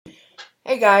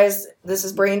Hey guys, this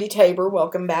is Brandy Tabor.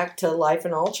 Welcome back to Life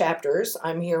in All Chapters.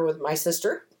 I'm here with my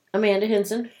sister, Amanda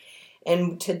Henson.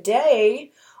 And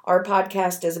today our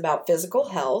podcast is about physical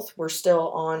health. We're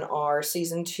still on our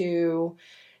season 2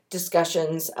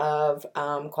 discussions of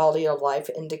quality of life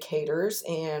indicators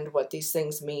and what these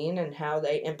things mean and how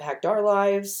they impact our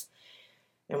lives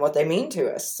and what they mean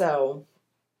to us. So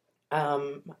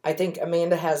I think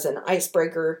Amanda has an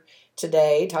icebreaker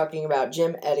today talking about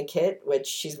gym etiquette, which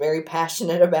she's very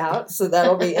passionate about, so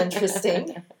that'll be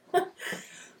interesting.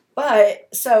 But,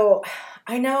 so,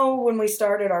 I know when we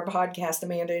started our podcast,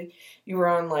 Amanda, you were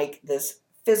on, like, this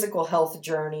physical health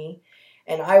journey,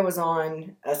 and I was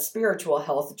on a spiritual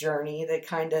health journey that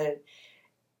kind of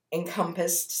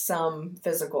encompassed some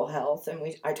physical health,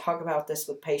 and I talk about this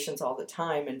with patients all the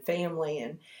time and family,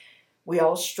 and we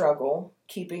all struggle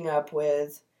keeping up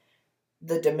with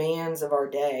the demands of our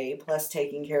day, plus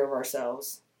taking care of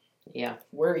ourselves. Yeah.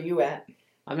 Where are you at?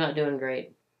 I'm not doing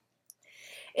great.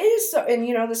 It is so, and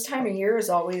this time of year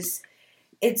is always,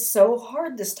 it's so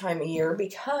hard this time of year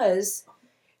because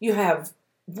you have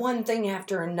one thing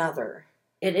after another.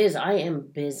 It is. I am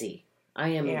busy.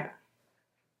 I'm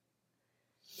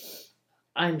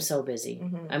so busy.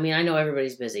 Mm-hmm. I mean, I know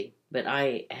everybody's busy, but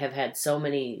I have had so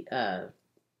many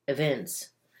events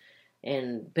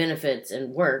and benefits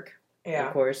and work. Yeah.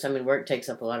 Of course. I mean, work takes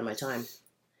up a lot of my time.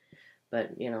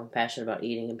 But, passionate about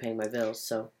eating and paying my bills,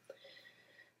 so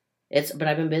but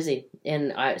I've been busy.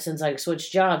 And since I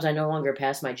switched jobs, I no longer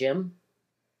pass my gym,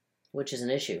 which is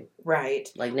an issue. Right.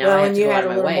 Like now I have to go out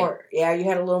of my way. You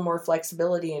had a little more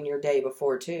flexibility in your day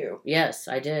before too. Yes,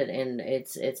 I did. And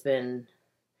it's been,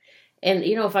 and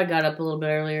if I got up a little bit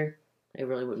earlier, it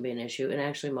really wouldn't be an issue. And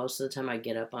actually most of the time I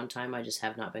get up on time, I just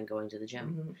have not been going to the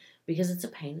gym. Mm-hmm. Because it's a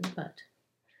pain in the butt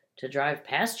to drive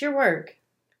past your work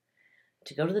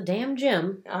to go to the damn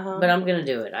gym. Uh-huh. But I'm going to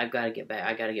do it. I've got to get back.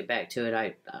 I got to get back to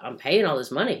it. I'm paying all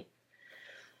this money.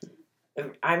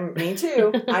 Me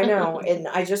too. I know. And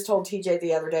I just told TJ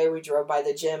the other day, we drove by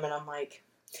the gym and I'm like,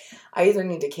 I either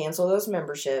need to cancel those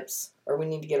memberships or we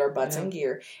need to get our butts in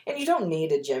gear. And you don't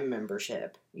need a gym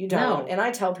membership. You don't. No. And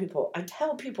I tell people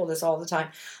this all the time.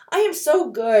 I am so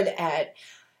good at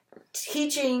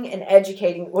teaching and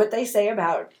educating what they say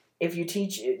about if you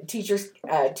teachers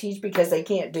teach because they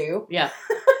can't do. Yeah.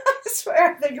 I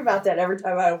swear I think about that every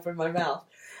time I open my mouth.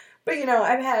 But,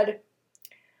 I've had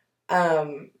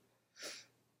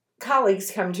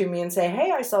colleagues come to me and say, hey,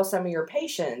 I saw some of your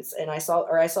patients, and I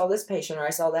saw this patient, or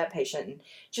I saw that patient. And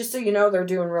just so you know, they're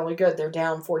doing really good. They're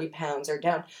down 40 pounds. I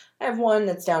have one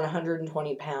that's down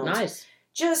 120 pounds. Nice.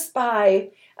 Just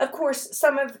by, of course,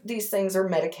 some of these things are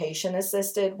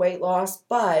medication-assisted weight loss,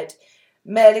 but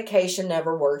medication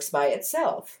never works by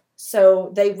itself.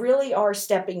 So they really are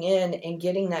stepping in and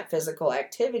getting that physical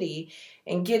activity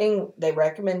and they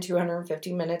recommend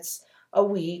 250 minutes a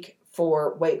week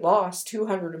for weight loss,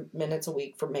 200 minutes a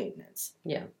week for maintenance.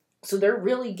 Yeah. So they're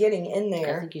really getting in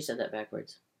there. I think you said that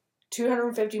backwards.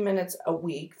 250 minutes a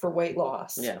week for weight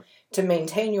loss. Yeah. To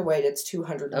maintain your weight, it's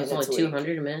 200 minutes a week. That's only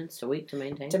 200 minutes a week to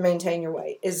maintain? To maintain your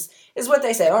weight is what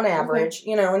they say on average,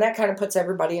 and that kind of puts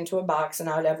everybody into a box, and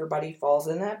not everybody falls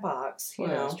in that box, you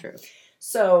know. That's true.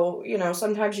 So,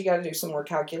 sometimes you got to do some more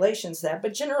calculations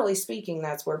but generally speaking,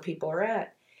 that's where people are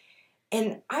at.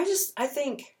 And I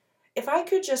think if I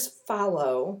could just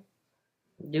follow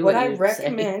what I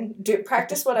recommend,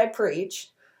 practice what I preach,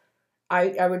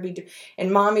 I would be.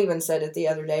 And Mom even said it the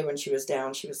other day when she was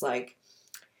down. She was like,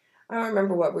 I don't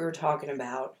remember what we were talking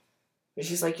about. But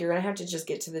she's like, you're going to have to just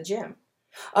get to the gym.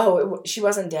 Oh, she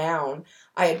wasn't down.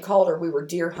 I had called her. We were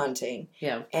deer hunting.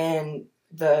 Yeah. And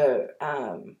the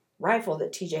rifle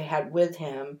that TJ had with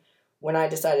him when I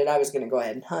decided I was going to go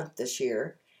ahead and hunt this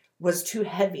year was too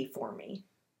heavy for me.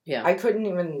 Yeah. I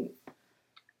couldn't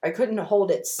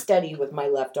hold it steady with my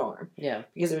left arm. Yeah.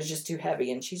 Because it was just too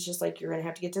heavy. And she's just like, you're going to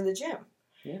have to get to the gym.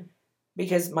 Yeah.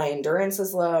 Because my endurance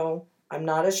is low. I'm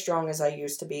not as strong as I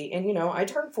used to be. And, I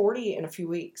turned 40 in a few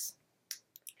weeks.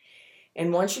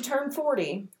 And once you turn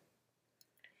 40,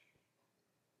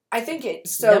 I think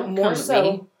it's so more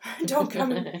so. Don't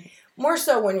come in. More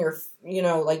so when you're,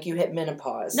 like you hit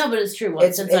menopause. No, but it's true.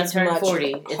 Well, since I turned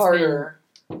 40, harder.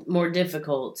 It's been more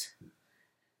difficult.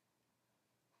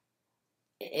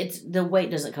 The weight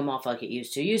doesn't come off like it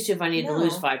used to. If I needed to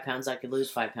lose 5 pounds, I could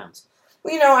lose 5 pounds.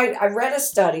 Well, I read a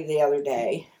study the other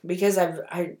day because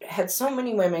I had so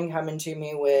many women coming to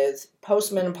me with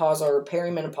postmenopausal or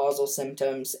perimenopausal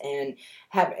symptoms and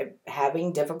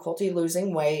having difficulty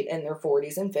losing weight in their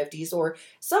 40s and 50s, or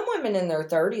some women in their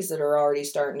 30s that are already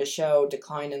starting to show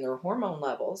decline in their hormone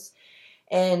levels.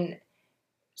 And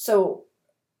so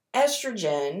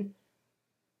estrogen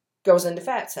goes into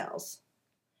fat cells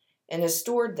and is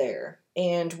stored there.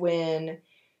 And when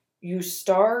you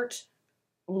start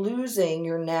losing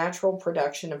your natural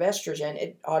production of estrogen,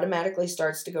 it automatically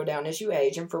starts to go down as you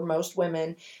age. And for most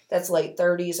women, that's late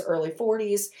 30s, early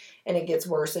 40s, and it gets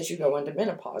worse as you go into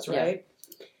menopause, right?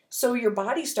 Yeah. So your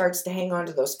body starts to hang on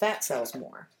to those fat cells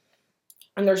more.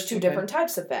 And there's two different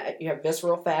types of fat. You have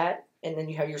visceral fat, and then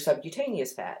you have your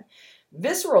subcutaneous fat.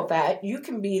 Visceral fat, you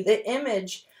can be the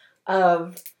image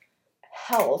of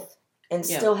health and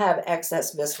still have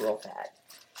excess visceral fat.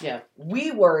 Yeah.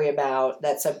 We worry about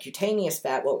that subcutaneous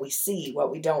fat, what we see,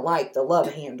 what we don't like, the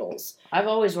love handles. I've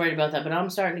always worried about that, but I'm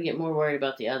starting to get more worried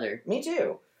about the other. Me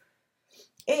too.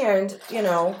 And,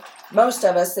 most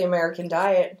of us, the American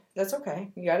diet, that's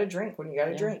okay. You got to drink when you got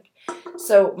to drink.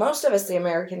 So most of us, the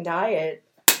American diet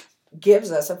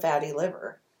gives us a fatty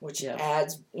liver, which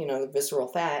adds, the visceral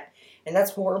fat. And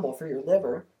that's horrible for your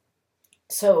liver.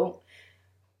 So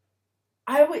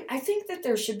I think that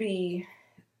there should be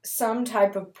some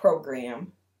type of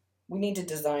program. We need to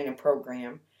design a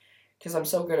program because I'm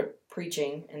so good at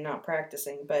preaching and not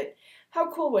practicing. But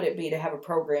how cool would it be to have a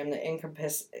program that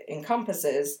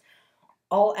encompasses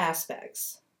all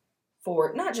aspects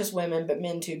for not just women, but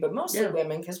men too, but mostly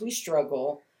women because we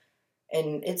struggle.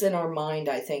 And it's in our mind,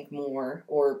 I think, more,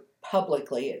 or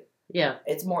publicly.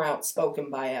 It's more outspoken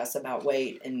by us about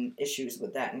weight and issues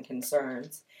with that and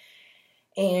concerns.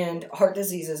 And heart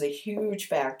disease is a huge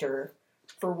factor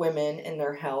for women in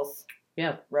their health.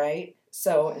 Yeah. Right?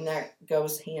 So, and that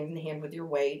goes hand in hand with your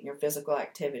weight and your physical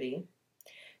activity.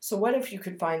 So what if you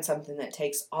could find something that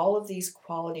takes all of these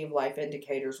quality of life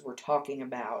indicators we're talking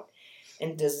about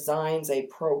and designs a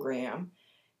program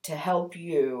to help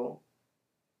you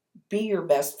be your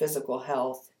best physical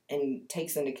health and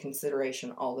takes into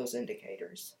consideration all those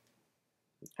indicators?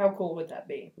 How cool would that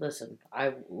be? Listen,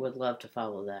 I would love to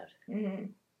follow that. Mm-hmm.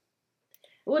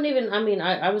 It wouldn't even,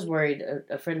 I was worried.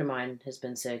 A friend of mine has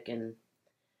been sick, and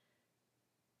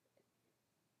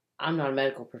I'm not a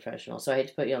medical professional, so I hate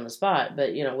to put you on the spot,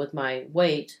 but, with my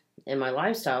weight and my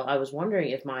lifestyle, I was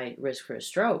wondering if my risk for a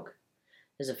stroke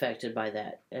is affected by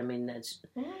that. That's...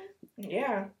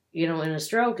 Yeah. And a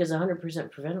stroke is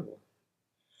 100% preventable.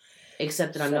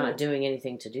 Except that I'm not doing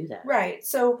anything to do that. Right.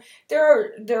 So there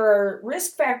are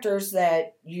risk factors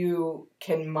that you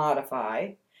can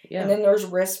modify. Yeah. And then there's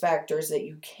risk factors that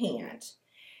you can't.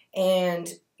 And,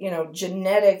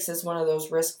 genetics is one of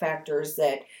those risk factors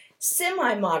that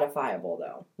semi-modifiable,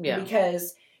 though. Yeah.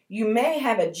 Because you may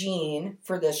have a gene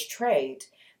for this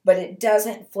trait, but it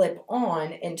doesn't flip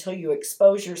on until you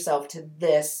expose yourself to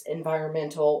this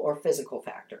environmental or physical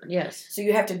factor. Yes. So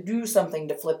you have to do something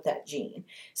to flip that gene.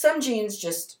 Some genes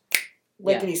just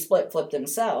lickety-split flip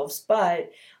themselves,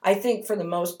 but I think for the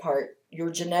most part,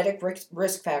 your genetic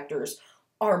risk factors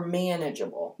are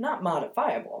manageable, not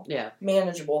modifiable. Yeah.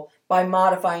 Manageable by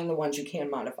modifying the ones you can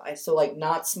modify. So like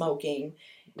not smoking,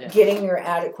 getting your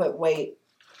adequate weight,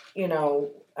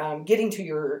 getting to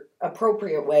your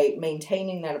appropriate weight,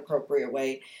 maintaining that appropriate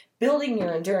weight, building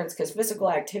your endurance, because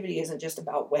physical activity isn't just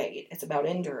about weight. It's about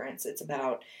endurance. It's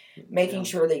about making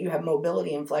sure that you have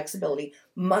mobility and flexibility,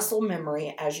 muscle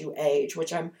memory as you age,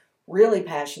 which I'm really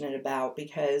passionate about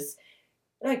because,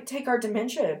 take our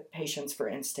dementia patients, for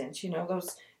instance,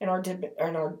 those in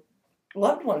our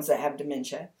loved ones that have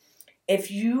dementia. If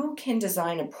you can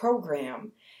design a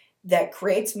program that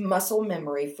creates muscle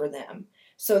memory for them,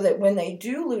 so that when they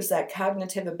do lose that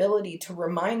cognitive ability to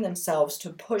remind themselves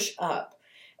to push up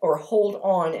or hold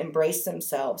on, embrace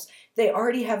themselves, they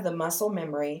already have the muscle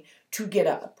memory to get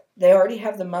up. They already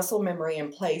have the muscle memory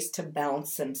in place to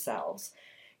balance themselves.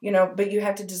 But you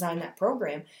have to design that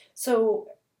program.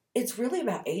 So it's really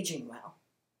about aging well,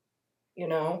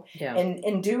 Yeah. And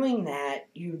in doing that,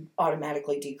 you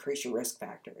automatically decrease your risk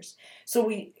factors.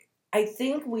 So I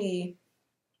think we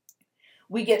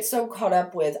get so caught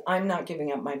up with, I'm not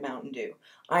giving up my Mountain Dew.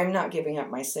 I'm not giving up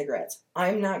my cigarettes.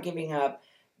 I'm not giving up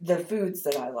the foods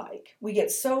that I like. We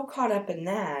get so caught up in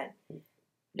that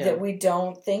that we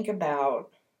don't think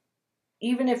about,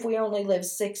 even if we only live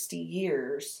 60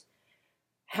 years,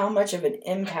 how much of an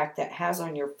impact that has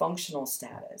on your functional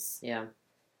status. Yeah.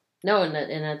 No, and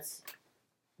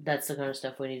that's the kind of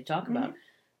stuff we need to talk about,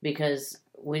 because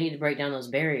we need to break down those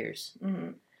barriers.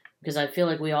 Mm-hmm. Because I feel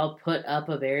like we all put up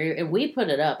a barrier, and we put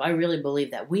it up. I really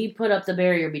believe that. We put up the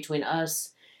barrier between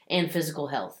us and physical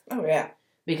health. Oh, yeah.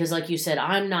 Because like you said,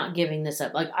 I'm not giving this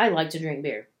up. Like, I like to drink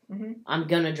beer. Mm-hmm. I'm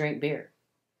going to drink beer.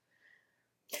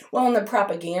 Well, and the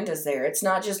propaganda's there. It's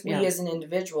not just me as an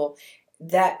individual.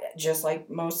 That, just like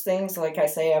most things, like I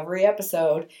say every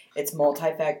episode, it's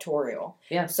multifactorial.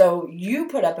 Yeah. So you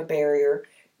put up a barrier.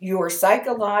 Your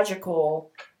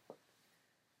psychological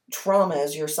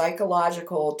traumas, your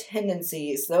psychological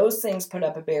tendencies, those things put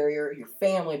up a barrier. Your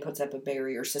family puts up a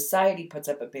barrier. Society puts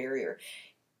up a barrier.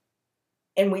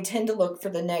 And we tend to look for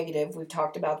the negative. We've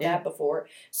talked about that before.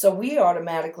 So we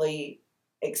automatically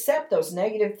accept those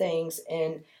negative things,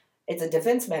 and it's a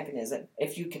defense mechanism.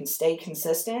 If you can stay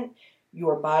consistent,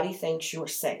 your body thinks you're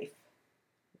safe.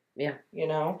 Yeah. You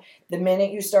know, the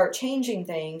minute you start changing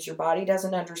things, your body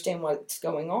doesn't understand what's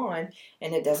going on,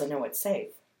 and it doesn't know it's safe.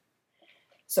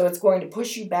 So it's going to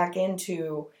push you back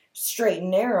into straight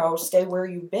and narrow, stay where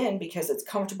you've been because it's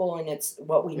comfortable and it's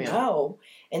what we know.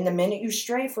 And the minute you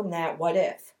stray from that, what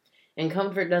if? And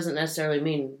comfort doesn't necessarily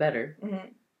mean better. Mm-hmm.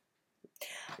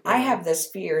 I have this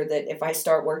fear that if I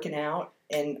start working out,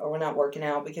 or not working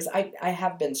out, because I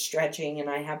have been stretching and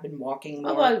I have been walking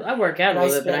more. Oh, I work out a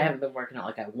little bit, but I haven't been working out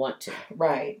like I want to.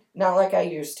 Right. Not like I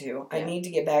used to. Yeah. I need to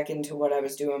get back into what I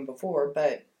was doing before,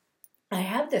 but I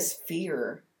have this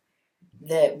fear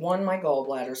that, one, my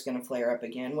gallbladder is going to flare up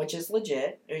again, which is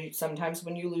legit. Sometimes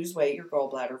when you lose weight, your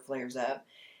gallbladder flares up.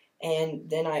 And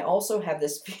then I also have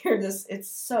this fear, it's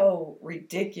so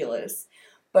ridiculous.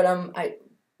 But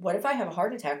what if I have a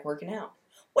heart attack working out?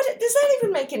 Does that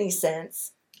even make any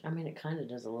sense? I mean, it kind of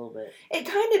does a little bit. It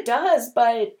kind of does,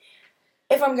 but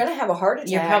if I'm going to have a heart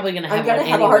attack, you're probably going to have I'm going to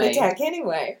have a heart attack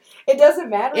anyway. It doesn't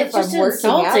matter if I'm working out. It's just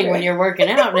insulting when you're working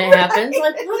out and it happens.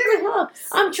 Like, what the hell?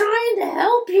 I'm trying to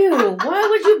help you. Why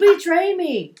would you betray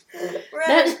me?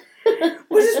 Right.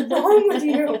 What is wrong with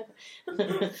you?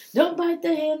 Don't bite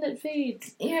the hand that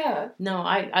feeds. Yeah. No,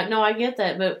 I get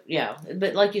that, but yeah,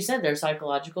 but like you said, there's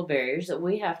psychological barriers that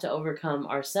we have to overcome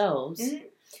ourselves. Mm-hmm.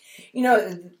 You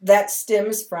know, that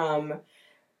stems from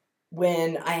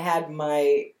when I had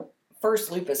my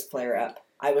first lupus flare up.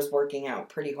 I was working out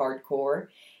pretty hardcore,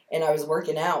 and I was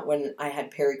working out when I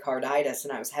had pericarditis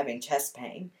and I was having chest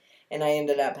pain, and I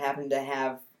ended up having to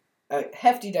have a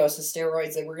hefty dose of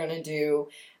steroids. They were going to do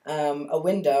a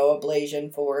window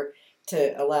ablation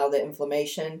to allow the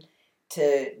inflammation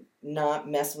to not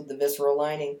mess with the visceral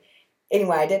lining.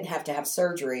 Anyway, I didn't have to have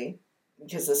surgery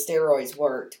because the steroids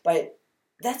worked, but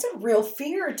that's a real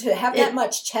fear to have that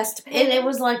much chest pain. And it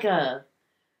was like I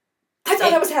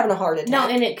thought I was having a heart attack. No,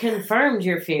 and it confirmed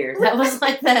your fear. That was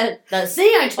like that.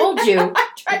 See, I told you.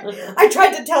 I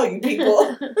tried to tell you,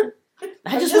 people.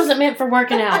 I just wasn't meant for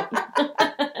working out.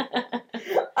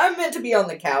 I'm meant to be on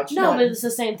the couch. No, but it's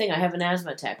the same thing. I have an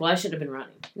asthma attack. Well, I should have been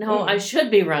running. No, I should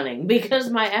be running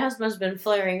because my asthma's been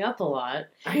flaring up a lot,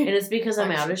 and it's because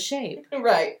I'm out of shape.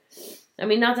 Right. I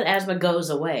mean, not that asthma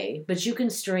goes away, but you can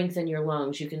strengthen your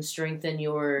lungs. You can strengthen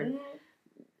your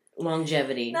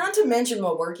longevity. Not to mention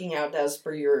what working out does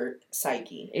for your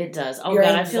psyche. It does. Oh, your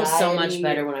God, anxiety. I feel so much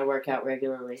better when I work out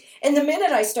regularly. And the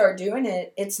minute I start doing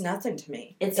it, it's nothing to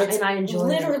me. And I enjoy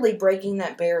literally breaking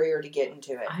that barrier to get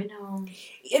into it. I know.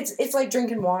 It's like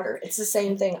drinking water. It's the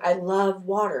same thing. I love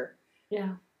water.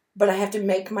 Yeah. But I have to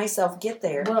make myself get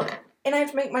there. Well, and I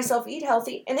have to make myself eat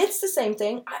healthy. And it's the same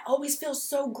thing. I always feel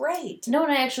so great. No,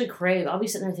 and I actually crave. I'll be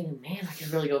sitting there thinking, man, I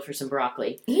could really go for some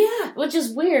broccoli. Yeah. Which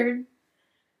is weird.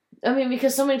 I mean,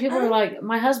 because so many people are like,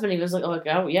 my husband, he was like,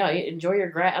 oh yeah, enjoy your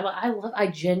grass. I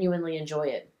genuinely enjoy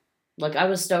it. Like, I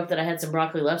was stoked that I had some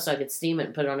broccoli left so I could steam it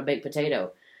and put it on a baked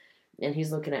potato. And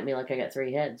he's looking at me like I got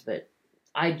 3 heads. But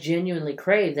I genuinely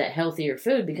crave that healthier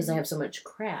food because I have so much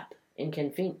crap in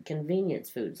convenience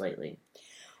foods lately.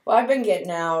 Well, I've been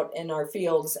getting out in our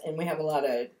fields, and we have a lot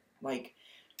of, like,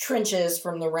 trenches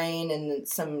from the rain and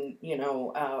some,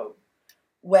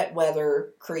 wet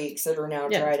weather creeks that are now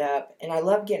dried up. And I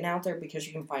love getting out there because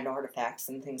you can find artifacts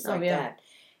and things like that.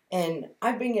 And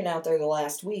I've been getting out there the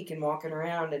last week and walking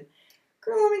around, and,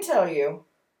 girl, let me tell you,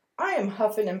 I am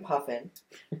huffing and puffing.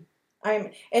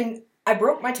 And I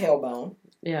broke my tailbone.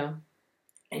 Yeah.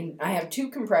 And I have 2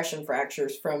 compression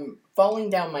fractures from falling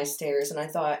down my stairs, and I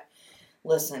thought,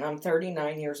 listen, I'm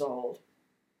 39 years old.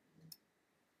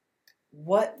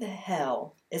 What the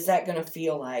hell is that going to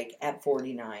feel like at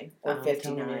 49 or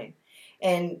 59?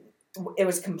 And it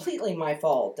was completely my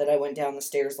fault that I went down the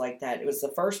stairs like that. It was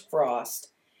the first frost,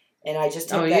 and I just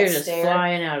took that you're stair. Just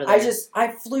flying out of there.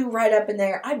 I flew right up in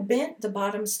there. I bent the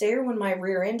bottom stair when my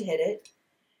rear end hit it,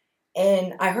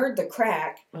 and I heard the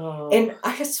crack. Oh. And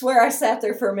I swear I sat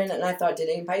there for a minute, and I thought, did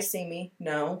anybody see me?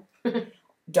 No.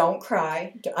 Don't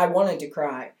cry. I wanted to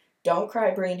cry. Don't cry,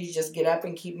 Brandy. Just get up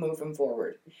and keep moving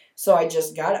forward. So I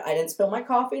just got it. I didn't spill my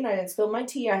coffee and I didn't spill my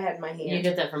tea I had in my hand. You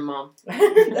get that from Mom.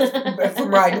 From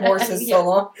riding horses so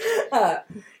long.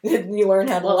 You learn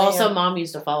how to land. Also, Mom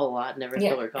used to fall a lot and never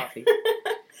spill her coffee.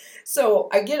 So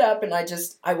I get up and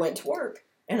I went to work.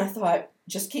 And I thought,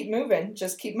 just keep moving.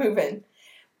 Just keep moving.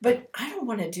 But I don't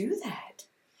want to do that.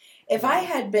 If I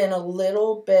had been a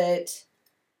little bit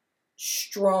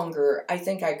stronger, I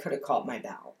think I could have caught my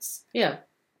balance. Yeah.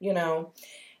 You know?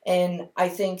 And I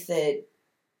think that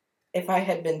if I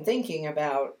had been thinking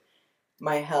about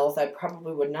my health, I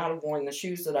probably would not have worn the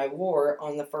shoes that I wore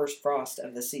on the first frost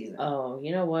of the season. Oh,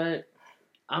 you know what?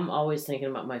 I'm always thinking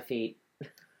about my feet.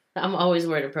 I'm always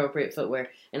wearing appropriate footwear,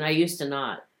 and I used to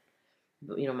not.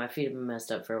 But, my feet have been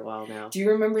messed up for a while now. Do you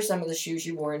remember some of the shoes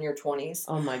you wore in your 20s?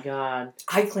 Oh, my God.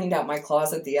 I cleaned out my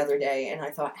closet the other day, and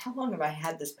I thought, how long have I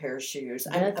had this pair of shoes?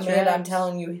 That's Amanda, right. I'm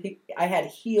telling you, I had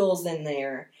heels in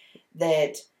there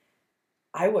that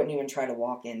I wouldn't even try to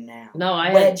walk in now. No,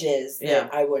 wedges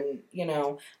that I wouldn't,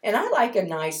 And I like a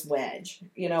nice wedge,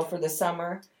 for the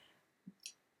summer.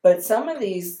 But some of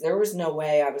these, there was no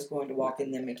way I was going to walk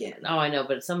in them again. Oh, I know,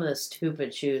 but some of the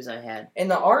stupid shoes I had. And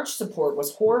the arch support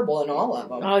was horrible in all of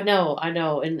them. Oh, no, I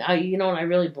know. And, I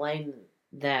really blame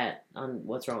that on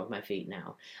what's wrong with my feet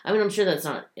now. I mean, I'm sure that's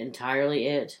not entirely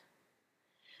it.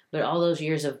 But all those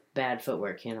years of bad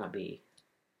footwear cannot be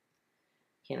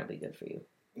good for you.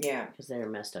 Yeah. Because they're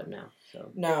messed up now.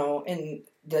 So no, and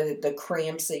the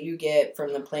cramps that you get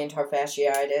from the plantar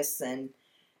fasciitis, and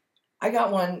I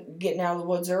got one getting out of the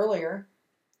woods earlier.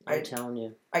 I'm telling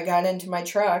you. I got into my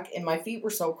truck, and my feet were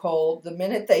so cold. The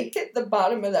minute they hit the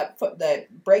bottom of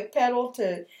that brake pedal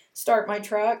to start my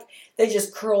truck, they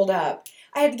just curled up.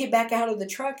 I had to get back out of the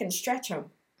truck and stretch them.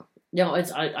 No,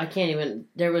 I can't even.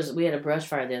 We had a brush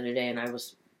fire the other day, and I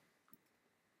was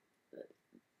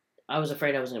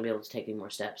afraid I wasn't going to be able to take any more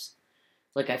steps.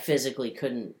 Like, I physically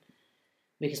couldn't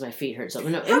because my feet hurt so.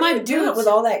 How do you do it with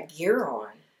all that gear on?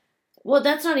 Well,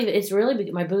 that's not even. It's really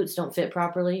my boots don't fit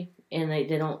properly, and they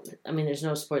don't. I mean, there's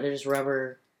no support. They're just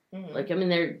rubber. Mm-hmm. Like, I mean,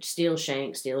 they're steel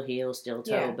shank, steel heel, steel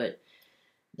toe, but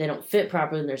they don't fit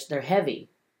properly, and they're heavy.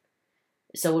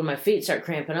 So when my feet start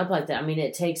cramping up like that, I mean,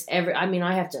 it takes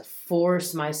I have to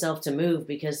force myself to move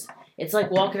because it's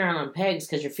like walking around on pegs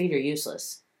because your feet are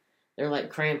useless. They're like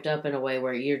cramped up in a way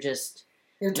where you're just...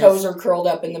 Your toes are curled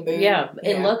up in the boot. Yeah,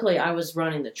 and luckily I was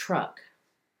running the truck.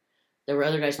 There were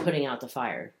other guys putting out the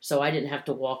fire. So I didn't have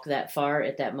to walk that far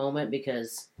at that moment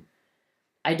because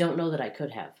I don't know that I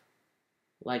could have.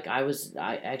 Like, I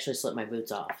actually slipped my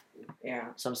boots off. Yeah.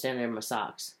 So I'm standing there in my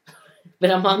socks.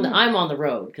 But I'm on the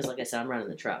road because, like I said, I'm running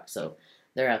the truck. So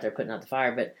they're out there putting out the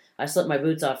fire. But I slipped my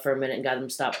boots off for a minute and got them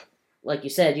stopped. Like you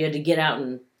said, you had to get out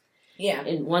and... Yeah.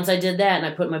 And once I did that and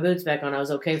I put my boots back on, I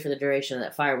was okay for the duration of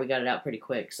that fire. We got it out pretty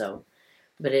quick. So,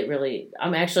 but it really...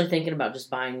 I'm actually thinking about just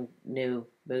buying new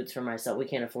boots for myself. We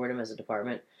can't afford them as a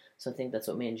department. So I think that's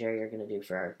what me and Jerry are going to do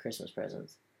for our Christmas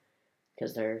presents.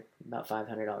 Because they're about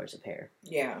 $500 a pair.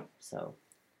 Yeah. So...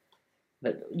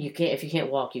 But if you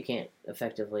can't walk, you can't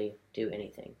effectively do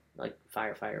anything, like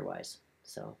firefighter-wise.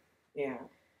 So. Yeah.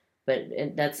 But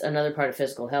that's another part of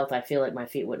physical health. I feel like my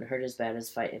feet wouldn't hurt as bad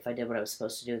as if I did what I was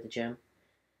supposed to do at the gym.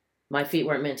 My feet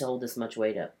weren't meant to hold this much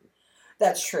weight up.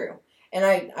 That's true. And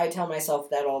I tell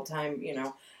myself that all the time,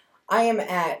 I am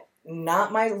at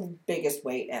not my biggest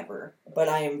weight ever, but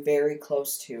I am very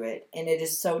close to it. And it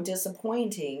is so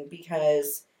disappointing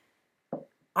because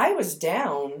I was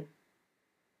down...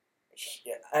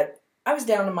 I was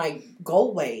down to my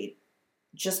goal weight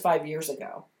just 5 years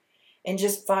ago. In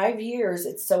just 5 years,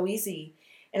 it's so easy.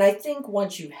 And I think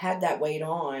once you had that weight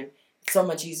on, it's so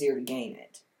much easier to gain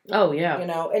it. Oh, yeah.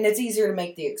 And it's easier to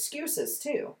make the excuses,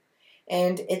 too.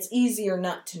 And it's easier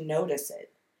not to notice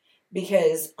it.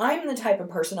 Because I'm the type of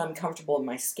person, I'm comfortable in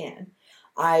my skin.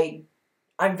 I'm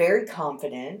very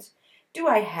confident. Do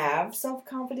I have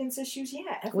self-confidence issues?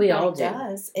 Yeah, everybody we all do.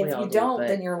 does. If you don't,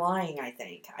 then you're lying, I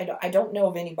think. I don't know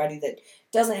of anybody that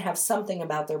doesn't have something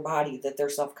about their body that they're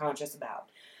self-conscious about.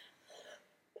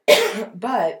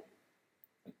 But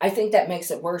I think that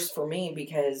makes it worse for me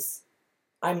because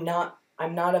I'm not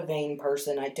a vain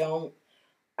person. I don't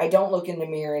look in the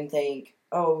mirror and think,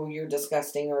 oh, you're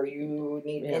disgusting or you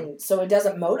need... Yeah. And so it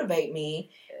doesn't motivate me.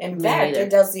 In fact, it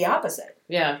does the opposite.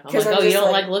 Yeah. I'm like, oh, you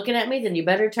don't like looking at me? Then you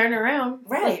better turn around.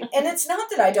 Right. And it's not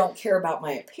that I don't care about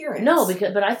my appearance. No,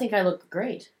 but I think I look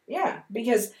great. Yeah,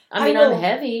 because... I'm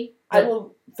heavy. I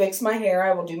will fix my hair.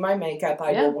 I will do my makeup.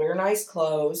 I will wear nice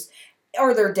clothes.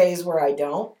 Are there days where I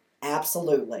don't?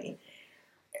 Absolutely.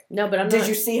 No, but Did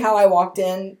you see how I walked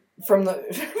in from the...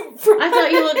 I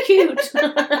thought you looked cute.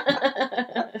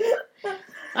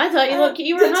 I thought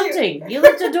you were hunting. You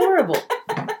looked adorable.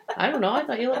 I don't know. I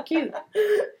thought you looked cute.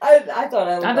 I thought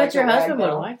I looked I bet your husband would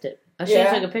have liked it. I should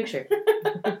have took a picture.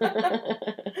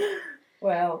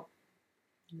 Well,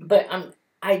 but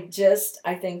I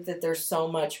think that there's so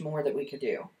much more that we could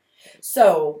do.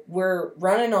 So we're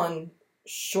running on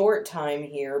short time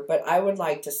here, but I would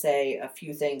like to say a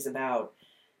few things about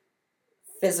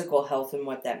physical health and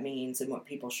what that means and what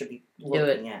people should be Do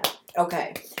looking at.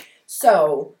 Okay.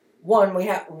 So, one,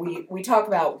 we talk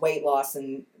about weight loss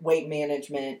and weight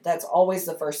management. That's always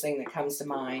the first thing that comes to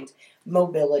mind.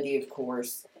 Mobility, of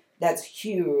course. That's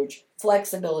huge.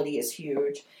 Flexibility is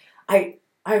huge. I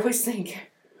always think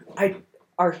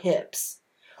our hips.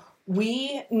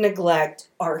 We neglect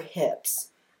our hips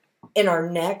and our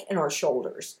neck and our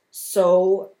shoulders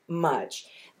so much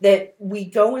that we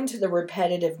go into the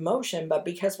repetitive motion, but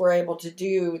because we're able to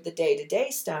do the day-to-day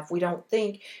stuff, we don't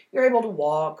think you're able to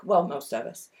walk. Well, most of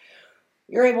us.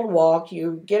 You're able to walk,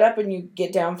 you get up and you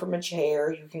get down from a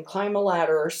chair, you can climb a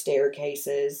ladder or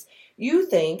staircases. You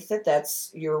think that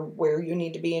that's where you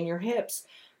need to be in your hips,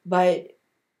 but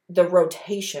the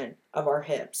rotation of our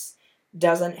hips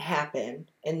doesn't happen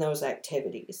in those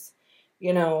activities.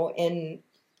 In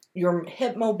your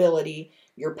hip mobility,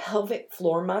 your pelvic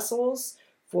floor muscles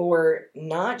for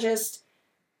not just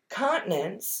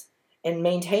continence and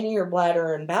maintaining your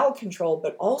bladder and bowel control,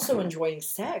 but also enjoying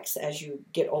sex as you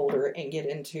get older and get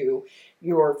into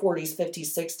your 40s,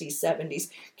 50s, 60s, 70s.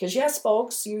 Because yes,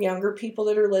 folks, you younger people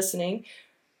that are listening,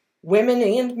 women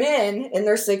and men in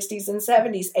their 60s and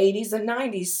 70s, 80s and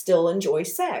 90s still enjoy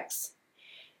sex.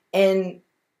 And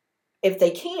if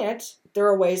they can't, there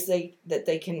are ways that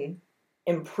they can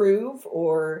improve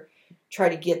or try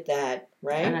to get that,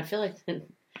 right? And I feel like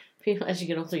people, as you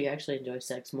get older, you actually enjoy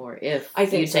sex more if I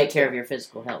think you take care of your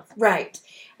physical health. Right.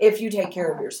 If you take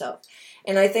care of yourself.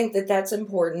 And I think that that's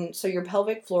important. So your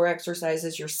pelvic floor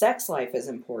exercises, your sex life is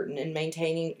important in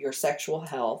maintaining your sexual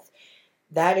health.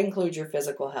 That includes your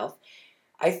physical health.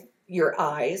 Your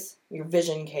eyes, your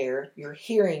vision care, your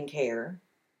hearing care,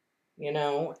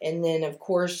 and then of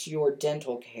course your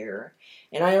dental care.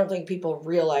 And I don't think people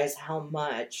realize how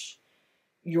much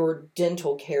your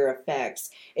dental care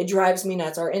affects. It drives me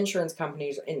nuts. Our insurance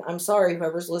companies, and I'm sorry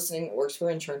whoever's listening that works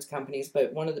for insurance companies,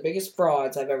 but one of the biggest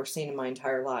frauds I've ever seen in my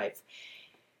entire life.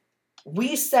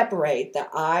 We separate the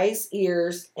eyes,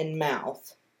 ears, and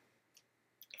mouth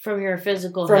from your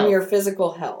physical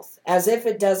health, as if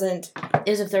it doesn't.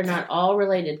 As if they're not all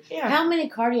related. Yeah. How many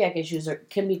cardiac issues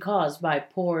can be caused by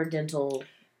poor dental?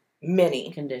 Many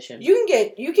conditions. You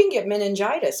can get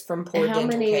meningitis from poor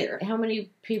dental care. How many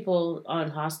people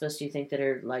on hospice do you think that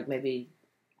are like maybe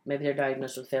they're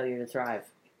diagnosed with failure to thrive?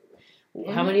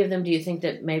 Mm-hmm. How many of them do you think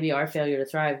that maybe are failure to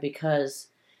thrive because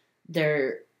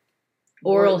their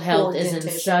oral health is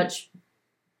in such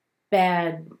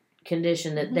bad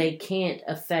condition that they can't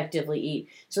effectively eat?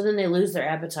 So then they lose their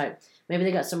appetite. Maybe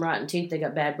they got some rotten teeth, they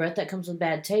got bad breath that comes with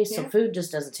bad taste, so food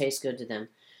just doesn't taste good to them.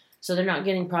 So they're not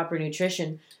getting proper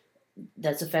nutrition.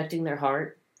 That's affecting their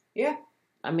heart. Yeah.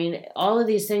 I mean, all of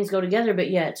these things go together,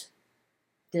 but yet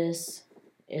this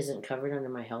isn't covered under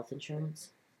my health insurance.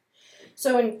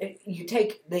 So you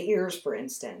take the ears, for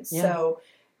instance. Yeah. So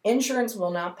insurance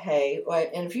will not pay.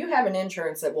 And if you have an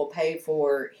insurance that will pay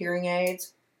for hearing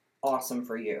aids, awesome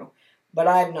for you. But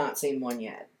I've not seen one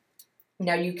yet.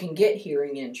 Now, you can get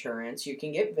hearing insurance. You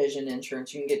can get vision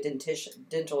insurance. You can get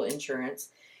dental insurance.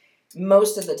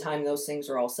 Most of the time, those things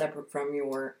are all separate from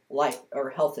your life or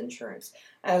health insurance,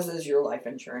 as is your life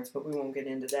insurance, but we won't get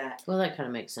into that. Well, that kind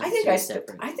of makes sense. I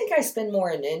think I spend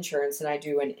more in insurance than I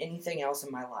do in anything else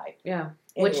in my life. Yeah,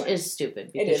 anyway, which is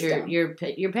stupid because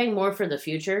you're paying more for the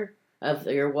future of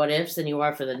your what ifs than you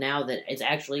are for the now that it's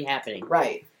actually happening.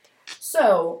 Right.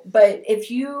 So, but if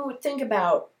you think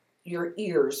about your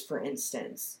ears, for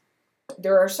instance,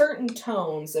 there are certain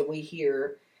tones that we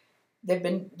hear.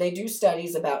 They do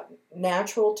studies about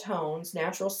natural tones,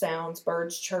 natural sounds,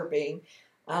 birds chirping,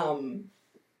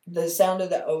 the sound of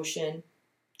the ocean,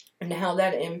 and how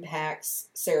that impacts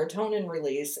serotonin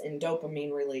release and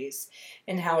dopamine release,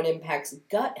 and how it impacts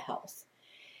gut health.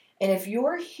 And if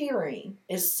your hearing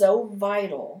is so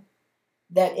vital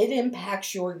that it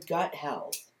impacts your gut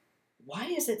health, why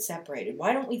is it separated?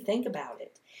 Why don't we think about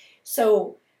it?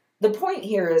 So the point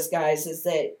here is, guys, is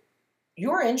that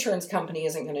your insurance company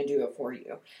isn't going to do it for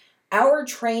you. Our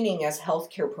training as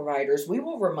healthcare providers, we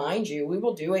will remind you, we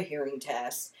will do a hearing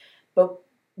test, but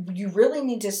you really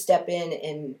need to step in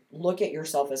and look at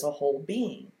yourself as a whole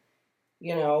being.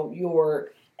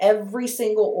 Your every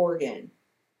single organ,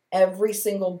 every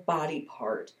single body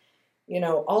part,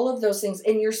 all of those things,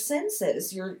 and your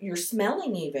senses, your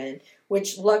smelling even,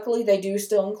 which luckily they do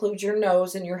still include your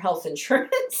nose and your health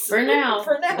insurance. For now.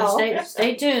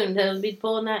 Stay tuned. They'll be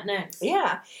pulling that next.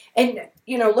 Yeah. And,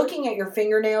 looking at your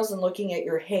fingernails and looking at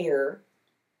your hair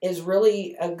is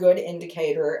really a good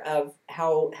indicator of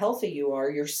how healthy you are.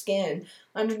 Your skin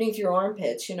underneath your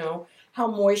armpits, how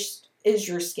moist is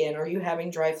your skin? Are you having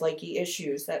dry, flaky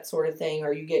issues? That sort of thing.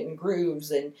 Are you getting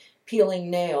grooves and peeling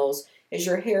nails? Is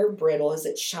your hair brittle? Is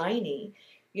it shiny?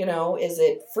 Is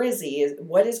it frizzy?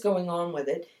 What is going on with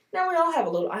it? Now we all have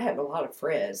I have a lot of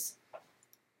frizz.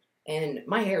 And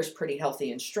my hair is pretty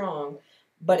healthy and strong,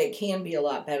 but it can be a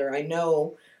lot better. I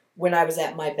know when I was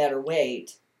at my better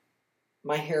weight,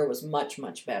 my hair was much,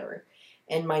 much better.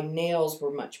 And my nails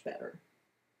were much better.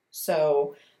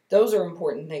 So those are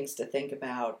important things to think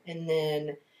about. And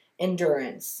then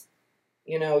endurance.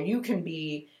 You can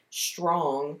be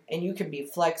strong and you can be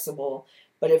flexible,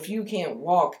 but if you can't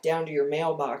walk down to your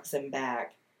mailbox and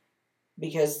back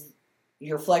because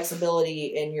your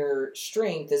flexibility and your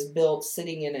strength is built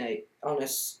sitting on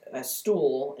a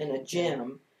stool in a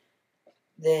gym,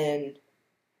 then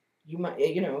you might,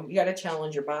 you got to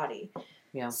challenge your body.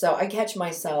 Yeah. So I catch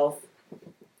myself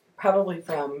probably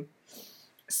from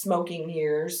smoking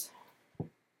years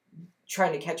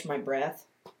trying to catch my breath.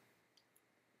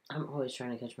 I'm always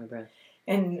trying to catch my breath.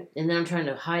 And then I'm trying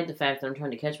to hide the fact that I'm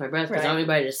trying to catch my breath because right. I don't want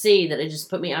anybody to see that it just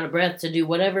put me out of breath to do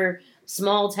whatever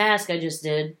small task I just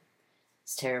did.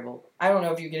 It's terrible. I don't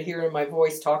know if you can hear in my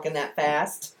voice talking that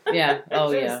fast. Yeah.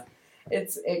 Oh, yeah.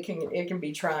 It can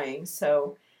be trying.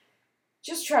 So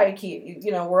just try to keep,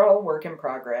 we're all a work in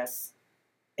progress.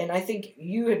 And I think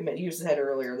you said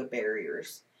earlier the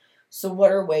barriers. So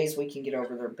what are ways we can get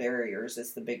over the barriers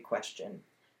is the big question.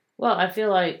 Well, I feel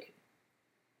like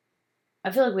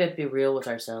we have to be real with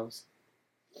ourselves.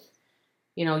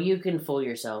 You can fool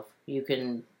yourself. You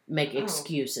can make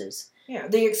excuses. Yeah,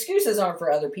 the excuses aren't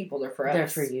for other people. They're for us. They're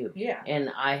for you. Yeah.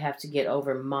 And I have to get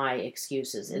over my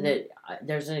excuses. Mm-hmm. And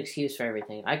there's an excuse for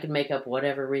everything. I could make up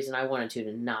whatever reason I wanted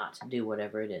to not do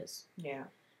whatever it is. Yeah.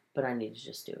 But I need to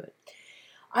just do it.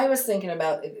 I was thinking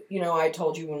about, I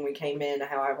told you when we came in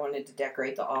how I wanted to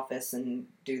decorate the office and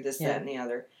do this, that, and the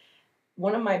other.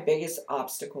 One of my biggest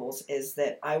obstacles is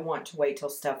that I want to wait till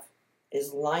stuff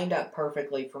is lined up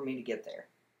perfectly for me to get there.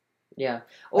 Yeah.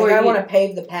 Or I want to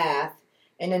pave the path,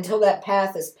 and until that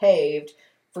path is paved,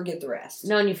 forget the rest.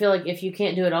 No, and you feel like if you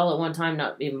can't do it all at one time,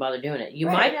 not even bother doing it. You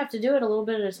might have to do it a little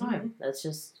bit at a time. Mm-hmm. That's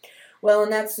just... Well,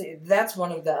 and that's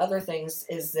one of the other things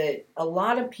is that a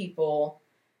lot of people,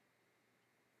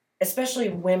 especially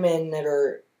women that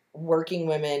are working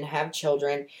women, have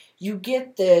children, you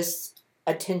get this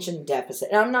attention deficit.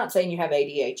 And I'm not saying you have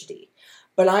ADHD,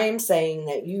 but I am saying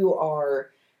that you are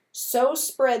so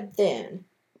spread thin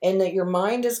and that your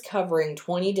mind is covering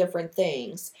 20 different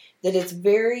things that it's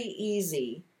very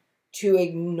easy to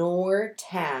ignore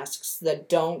tasks that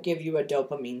don't give you a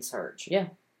dopamine surge. Yeah.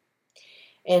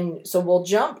 And so we'll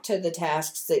jump to the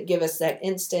tasks that give us that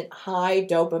instant high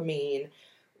dopamine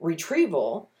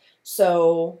retrieval.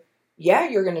 So, yeah,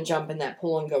 you're going to jump in that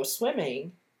pool and go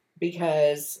swimming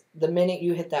because the minute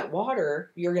you hit that water,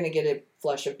 you're going to get a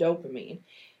flush of dopamine.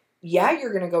 Yeah,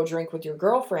 you're going to go drink with your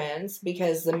girlfriends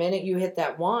because the minute you hit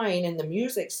that wine and the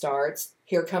music starts,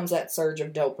 here comes that surge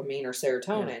of dopamine or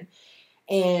serotonin.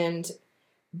 Yeah.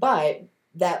 But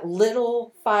that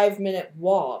little 5-minute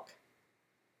walk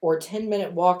or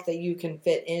 10-minute walk that you can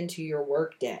fit into your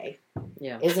work day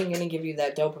isn't going to give you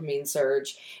that dopamine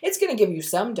surge. It's going to give you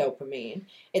some dopamine.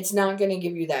 It's not going to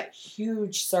give you that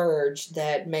huge surge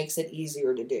that makes it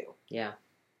easier to do. Yeah.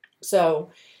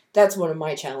 So that's one of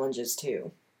my challenges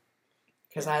too.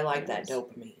 Because I like that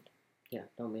dopamine. Yeah,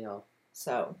 don't we all?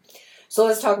 So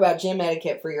let's talk about gym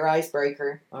etiquette for your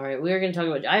icebreaker. All right, we're going to talk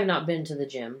about... I have not been to the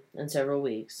gym in several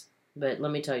weeks. But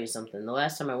let me tell you something. The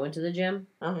last time I went to the gym,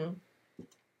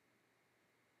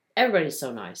 everybody's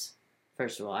so nice.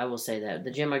 First of all, I will say that.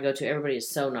 The gym I go to, everybody is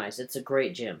so nice. It's a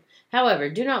great gym. However,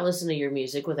 do not listen to your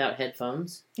music without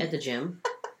headphones at the gym.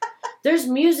 There's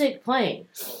music playing.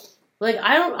 Like,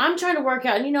 I'm trying to work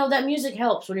out, and that music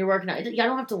helps when you're working out. I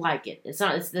don't have to like it. It's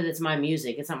that it's my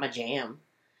music. It's not my jam.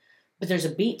 But there's a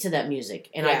beat to that music,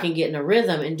 and I can get in a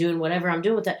rhythm and doing whatever I'm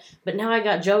doing with that. But now I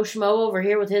got Joe Schmo over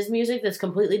here with his music that's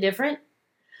completely different.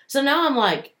 So now I'm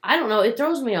like, I don't know, it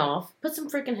throws me off. Put some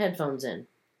freaking headphones in.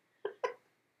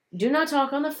 Do not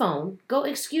talk on the phone. Go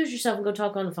excuse yourself and go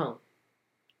talk on the phone.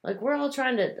 Like, we're all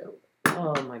trying to...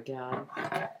 Oh, my God.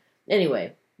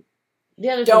 Anyway... The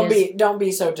other don't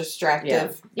be so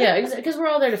distractive. Yeah, because we're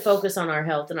all there to focus on our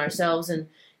health and ourselves, and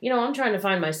I'm trying to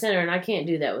find my center, and I can't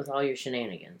do that with all your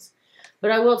shenanigans.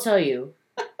 But I will tell you,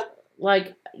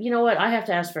 like, you know what? I have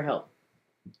to ask for help.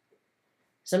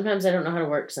 Sometimes I don't know how to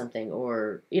work something,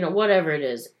 or whatever it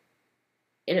is.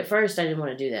 And at first, I didn't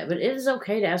want to do that, but it is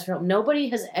okay to ask for help. Nobody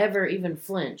has ever even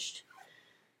flinched.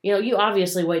 You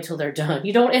obviously wait till they're done.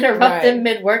 You don't interrupt them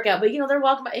mid-workout, but they're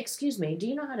walking by. Excuse me, do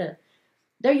you know how to?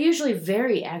 They're usually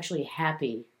very actually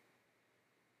happy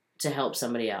to help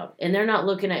somebody out. And they're not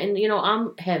looking at, and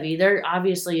I'm heavy. They're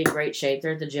obviously in great shape.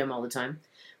 They're at the gym all the time.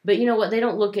 But you know what? They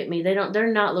don't look at me.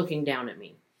 They're not looking down at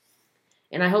me.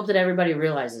 And I hope that everybody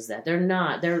realizes that. They're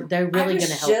not. They're really going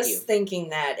to help you. I was just thinking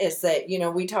that is that,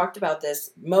 we talked about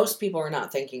this. Most people are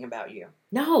not thinking about you.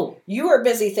 No. You are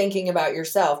busy thinking about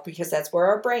yourself because that's where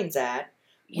our brain's at.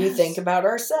 Yes. We think about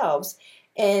ourselves.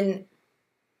 And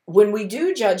when we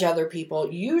do judge other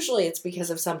people, usually it's because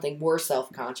of something we're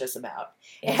self-conscious about.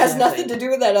 Exactly. It has nothing to do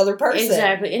with that other person.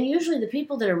 Exactly. And usually the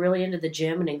people that are really into the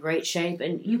gym and in great shape,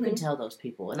 and you can tell those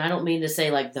people. And I don't mean to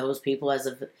say like those people as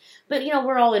of, but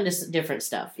we're all into different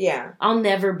stuff. Yeah. I'll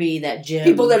never be that gym.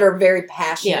 People that are very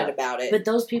passionate about it. But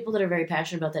those people that are very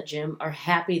passionate about that gym are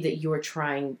happy that you're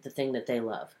trying the thing that they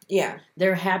love. Yeah.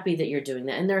 They're happy that you're doing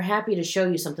that. And they're happy to show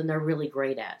you something they're really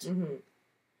great at. Mm-hmm.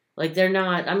 Like, they're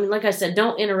not, like I said,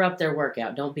 don't interrupt their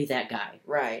workout. Don't be that guy.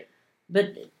 Right.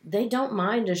 But they don't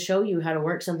mind to show you how to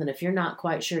work something if you're not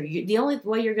quite sure. The only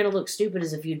way you're going to look stupid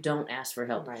is if you don't ask for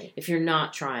help. Right. If you're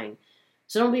not trying.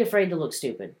 So don't be afraid to look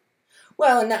stupid.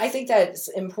 Well, and I think that's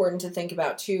important to think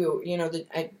about, too.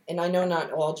 I know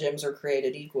not all gyms are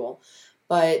created equal,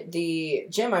 but the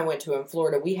gym I went to in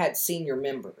Florida, we had senior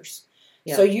members.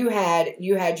 Yeah. So you had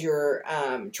your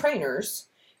trainers.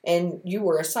 And you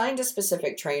were assigned a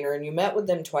specific trainer, and you met with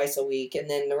them twice a week, and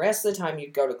then the rest of the time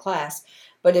you'd go to class.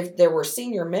 But if there were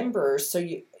senior members, so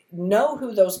you know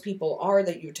who those people are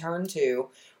that you turn to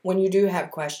when you do have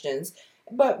questions.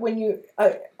 But when you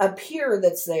a peer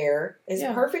that's there is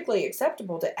perfectly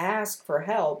acceptable to ask for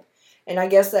help. And I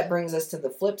guess that brings us to the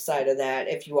flip side of that.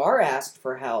 If you are asked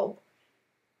for help,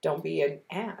 don't be an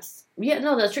ass. Yeah,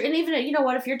 no, that's true. And even,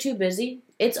 if you're too busy,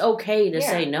 it's okay to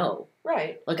say no.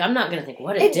 Right. Like, I'm not going to think,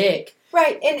 what a dick.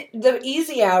 Right. And the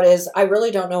easy out is, I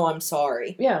really don't know, I'm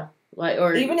sorry. Yeah.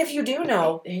 Or even if you do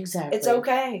know. Exactly. It's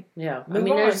okay. Yeah.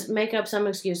 There's make up some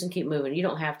excuse and keep moving. You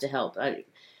don't have to help.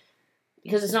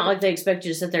 Because it's not like they expect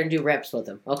you to sit there and do reps with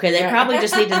them. Okay, they probably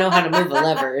just need to know how to move a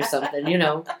lever or something,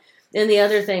 And the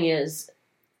other thing is,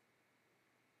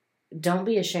 don't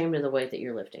be ashamed of the weight that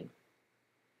you're lifting.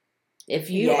 If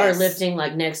you are lifting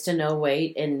like next to no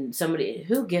weight and somebody,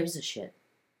 who gives a shit?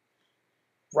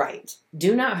 Right.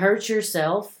 Do not hurt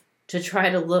yourself to try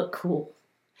to look cool.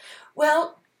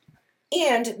 Well,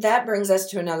 and that brings us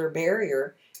to another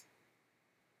barrier.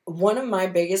 One of my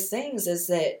biggest things is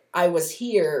that I was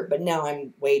here, but now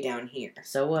I'm way down here.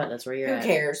 So what? That's where you're at. Who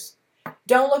cares?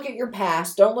 Don't look at your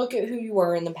past. Don't look at who you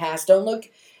were in the past. Don't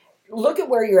look at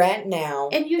where you're at now.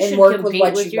 And you should work compete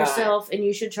with yourself, and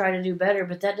you should try to do better,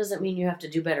 but that doesn't mean you have to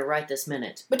do better right this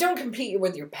minute. But don't compete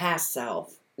with your past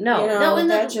self. No,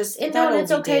 and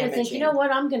it's okay to think,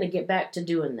 what, I'm going to get back to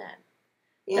doing that.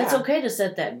 Yeah. That's okay to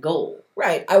set that goal.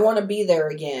 Right. I want to be there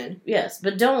again. Yes,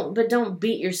 but don't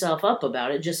beat yourself up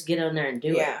about it. Just get on there and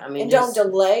do it. And don't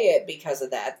delay it because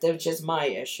of that. That's just my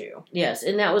issue. Yes,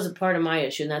 and that was a part of my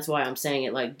issue, and that's why I'm saying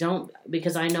it. Like,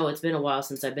 because I know it's been a while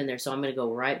since I've been there, so I'm going to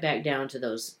go right back down to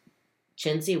those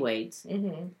chintzy weights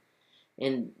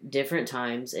in different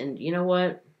times. And you know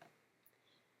what?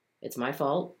 It's my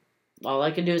fault. All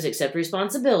I can do is accept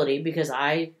responsibility because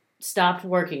I stopped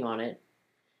working on it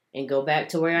and go back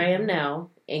to where I am now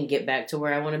and get back to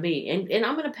where I want to be. And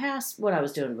I'm going to pass what I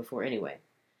was doing before anyway.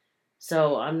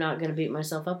 So I'm not going to beat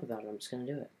myself up about it. I'm just going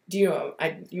to do it. Do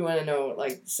you want to know,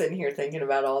 like, sitting here thinking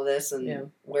about all this and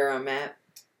where I'm at?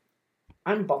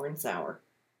 I'm barn sour.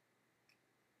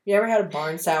 You ever had a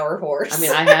barn sour horse? I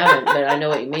mean, I haven't, but I know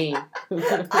what you mean.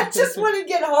 I just want to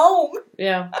get home.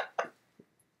 Yeah.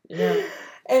 Yeah.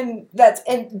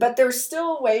 But there's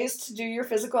still ways to do your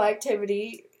physical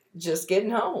activity just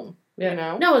getting home.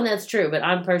 Yeah. No, and that's true, but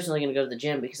I'm personally going to go to the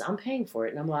gym because I'm paying for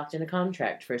it and I'm locked in a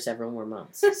contract for several more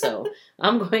months. So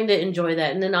I'm going to enjoy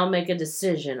that, and then I'll make a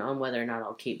decision on whether or not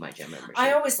I'll keep my gym membership.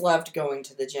 I always loved going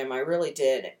to the gym. I really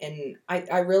did. And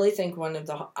I really think one of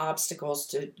the obstacles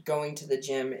to going to the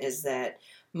gym is that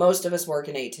most of us work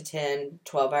an 8 to 10,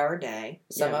 12-hour day.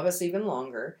 Some of us even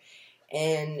longer.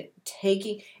 And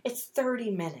it's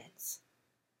 30 minutes.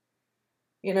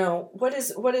 What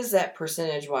is that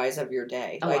percentage-wise of your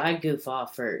day? Oh, I goof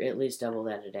off for at least double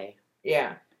that a day.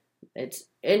 Yeah. And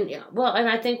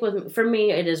I think for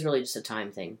me, it is really just a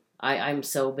time thing. I'm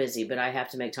so busy, but I have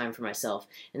to make time for myself.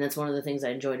 And that's one of the things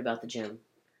I enjoyed about the gym.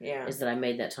 Yeah. Is that I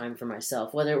made that time for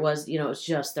myself. Whether it was, it's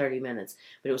just 30 minutes.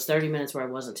 But it was 30 minutes where I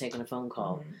wasn't taking a phone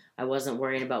call. Mm-hmm. I wasn't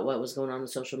worrying about what was going on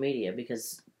social media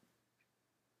because,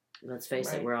 let's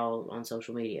face it, we're all on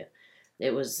social media.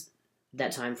 It was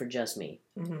that time for just me.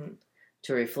 Mm-hmm.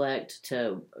 To reflect,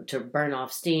 to burn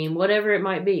off steam, whatever it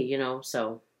might be,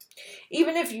 so.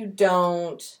 Even if you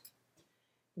don't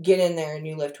get in there and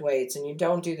you lift weights and you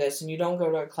don't do this and you don't go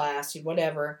to a class,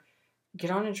 whatever,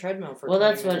 Get on a treadmill for Well,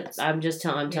 20 that's minutes. what I'm just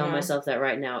telling. I'm telling myself that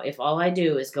right now. If all I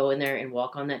do is go in there and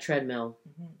walk on that treadmill,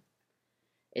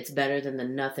 it's better than the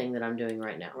nothing that I'm doing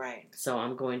right now. Right. So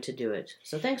I'm going to do it.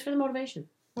 So thanks for the motivation.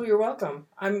 Well, you're welcome.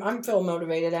 I'm feel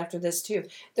motivated after this too.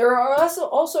 There are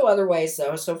also other ways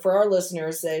though. So for our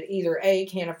listeners that either A,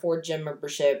 can't afford gym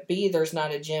membership, B, there's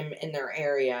not a gym in their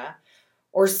area,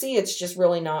 or C, it's just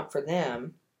really not for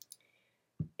them.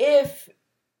 If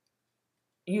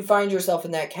you find yourself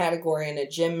in that category and a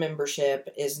gym membership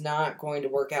is not going to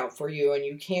work out for you and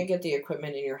you can't get the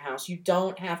equipment in your house, you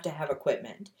don't have to have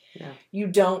equipment. Yeah. You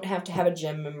don't have to have a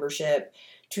gym membership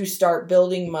to start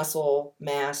building muscle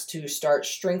mass, to start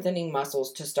strengthening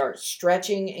muscles, to start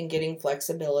stretching and getting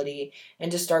flexibility,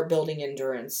 and to start building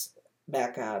endurance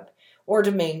back up, or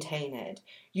to maintain it.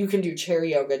 You can do chair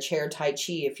yoga, chair tai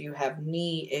chi if you have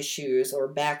knee issues or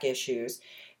back issues.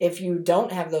 If you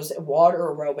don't have those, water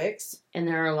aerobics. And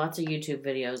there are lots of YouTube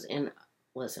videos. And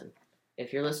listen,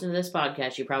 if you're listening to this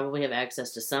podcast, you probably have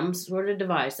access to some sort of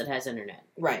device that has internet.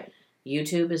 Right.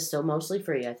 YouTube is still mostly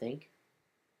free, I think.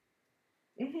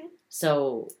 Mm-hmm.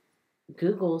 So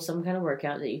Google some kind of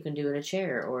workout that you can do in a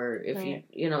chair, or if right.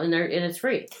 and it's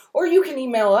free. Or you can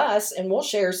email us and we'll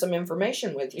share some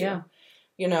information with you. Yeah.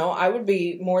 You know, I would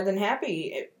be more than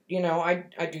happy. You know, I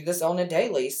do this on a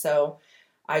daily, so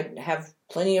I have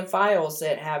plenty of files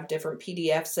that have different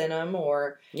PDFs in them,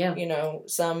 or you know,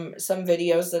 some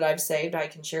videos that I've saved I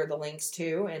can share the links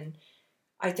to, and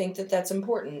I think that that's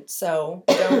important. So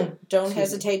don't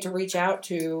hesitate to reach out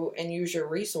to and use your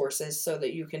resources so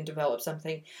that you can develop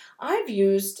something. I've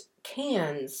used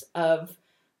cans of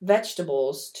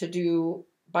vegetables to do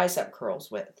bicep curls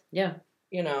with. Yeah.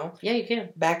 You know. Yeah, you can.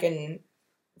 Back in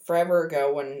forever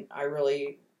ago when I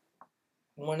really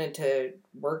wanted to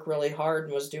work really hard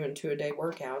and was doing 2-a-day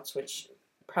workouts, which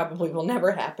probably will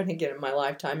never happen again in my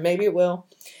lifetime. Maybe it will.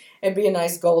 It'd be a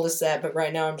nice goal to set, but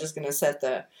right now I'm just going to set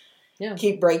the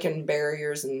keep breaking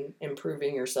barriers and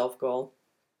improving yourself goal.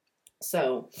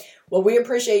 So, well, we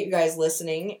appreciate you guys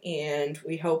listening, and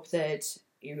we hope that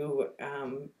you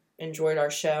enjoyed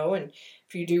our show. And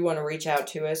if you do want to reach out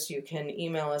to us, you can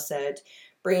email us at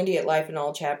Brandy at Life in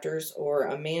All Chapters or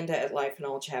Amanda at Life in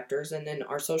All Chapters. And then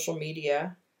our social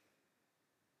media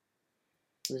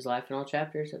is Life in All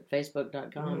Chapters at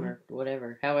Facebook.com or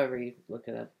whatever, however you look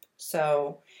it up.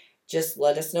 So just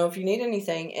let us know if you need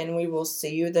anything, and we will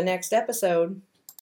see you the next episode.